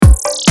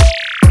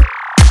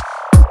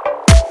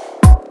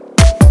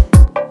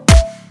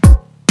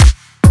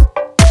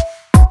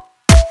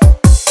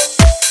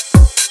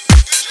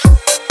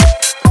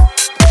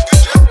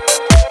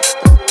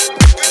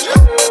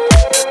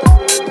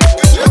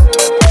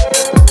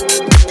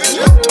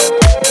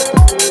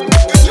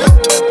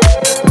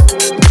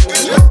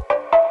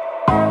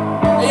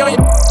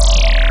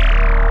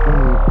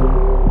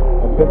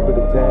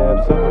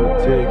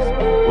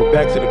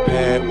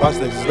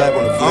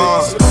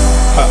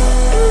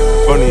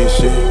funny as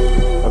shit.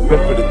 I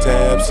bet for the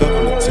tab, suck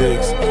on the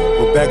ticks.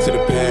 Go back to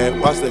the pad,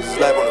 watch that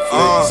slap on the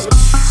flicks.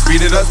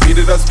 Speed it up, speed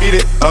it up, speed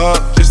it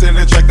up. Just in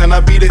the track, then I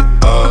beat it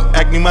up.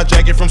 Acne my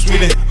jacket from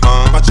Sweden.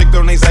 My chick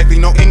don't exactly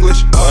know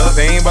English.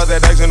 They ain't about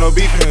that accent or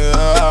beefing.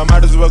 I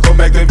might as well go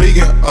back to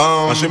vegan.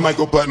 My shit might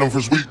go platinum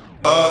for sweet.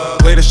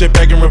 Play the shit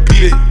back and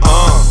repeat it.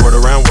 Word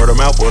around, word of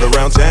mouth, word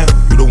around town.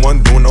 You the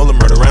one doing all the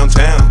murder around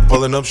town.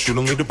 Pulling up,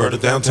 shooting, leave the bird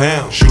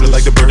downtown. Shoot it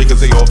like the birdie, cause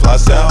they all fly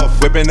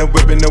south. Whipping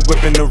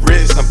the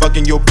wrist. I'm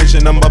fucking your bitch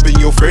and I'm up in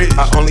your fridge.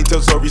 I only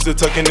tell stories to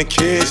tuck in the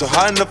kids. So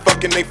how in the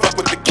fucking they fuck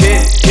with the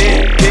kid?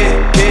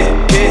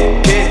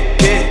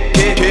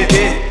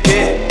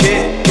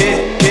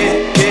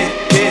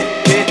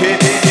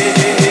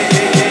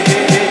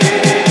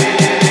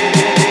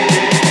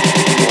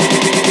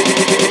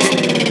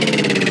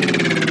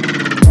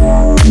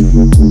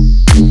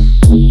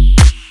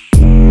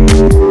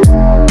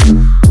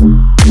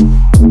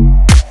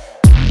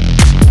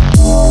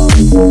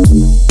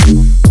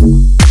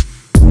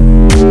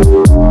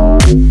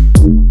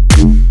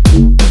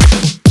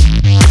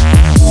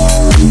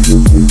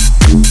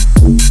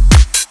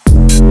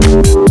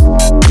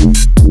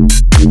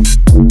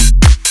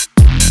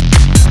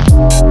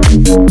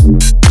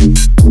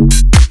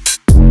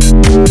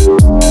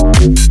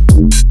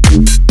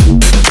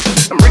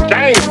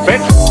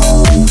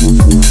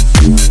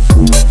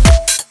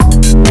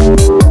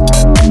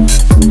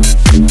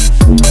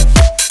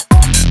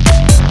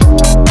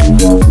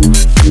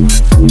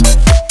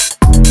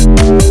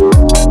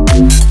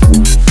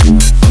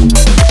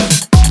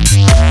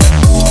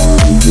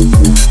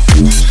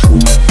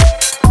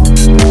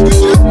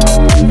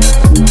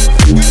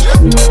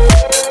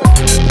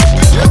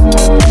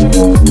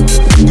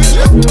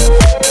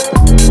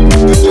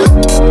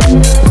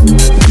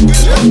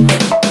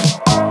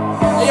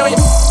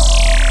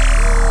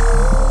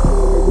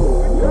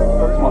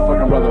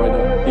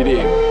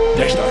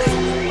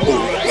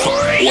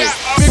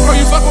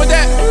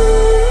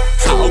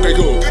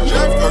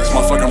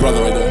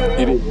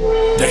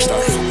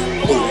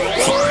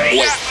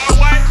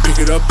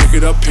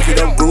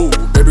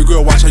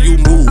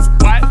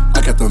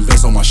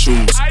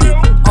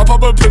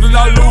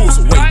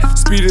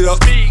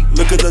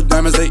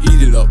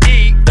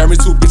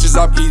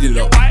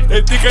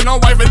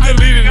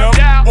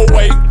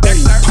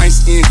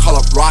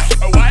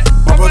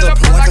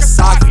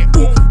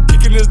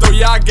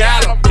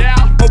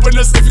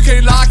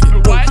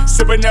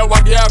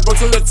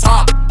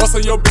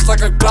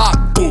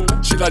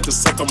 Like to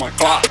suck on my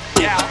clock.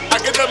 Yeah, I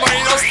get the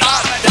money, don't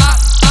stop.